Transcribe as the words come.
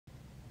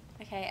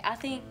Okay, I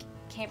think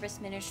campus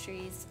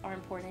ministries are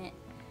important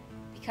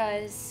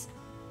because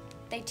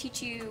they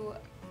teach you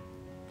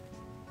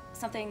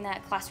something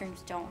that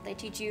classrooms don't. They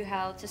teach you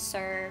how to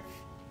serve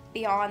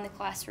beyond the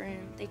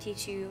classroom. They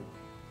teach you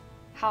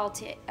how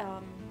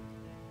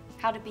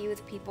to be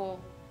with people,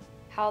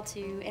 how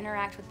to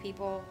interact with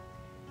people,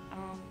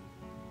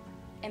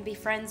 and be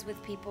friends with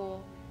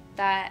people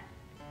that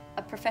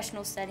a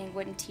professional setting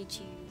wouldn't teach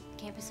you.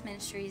 Campus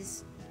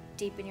ministries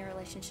deepen your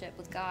relationship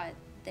with God.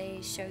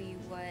 They show you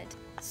what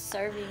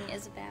serving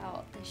is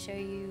about. They show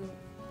you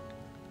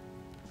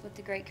what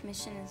the Great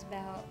Commission is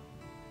about.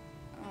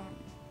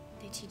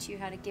 They teach you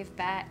how to give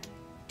back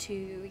to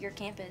your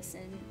campus,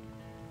 and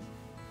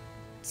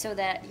so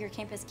that your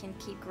campus can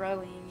keep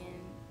growing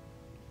and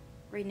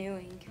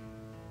renewing.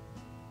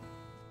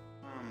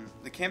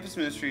 The campus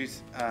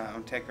ministries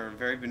on Tech are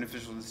very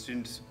beneficial to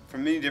students for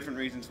many different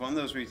reasons. One of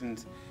those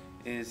reasons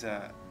is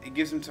it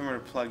gives them somewhere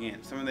to plug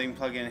in. Somewhere they can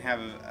plug in and have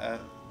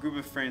a group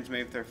of friends.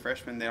 Maybe if they're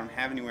freshmen, they don't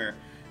have anywhere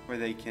where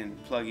they can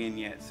plug in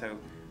yet. So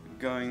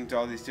going to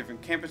all these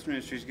different campus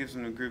ministries gives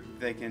them a group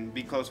they can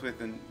be close with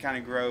and kind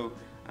of grow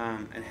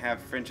and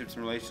have friendships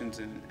and relations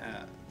and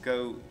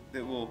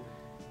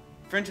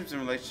friendships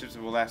and relationships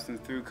that will last them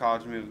through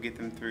college and will get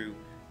them through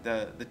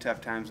the tough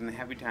times and the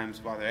happy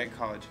times while they're at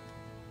college.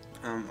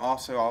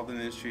 Also, all the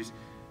ministries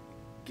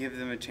give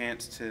them a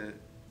chance to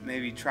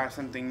maybe try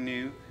something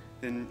new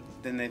than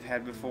they've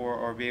had before,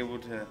 or be able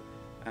to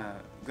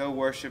go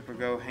worship or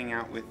go hang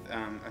out with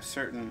a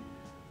certain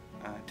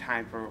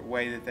type or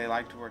way that they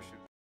like to worship.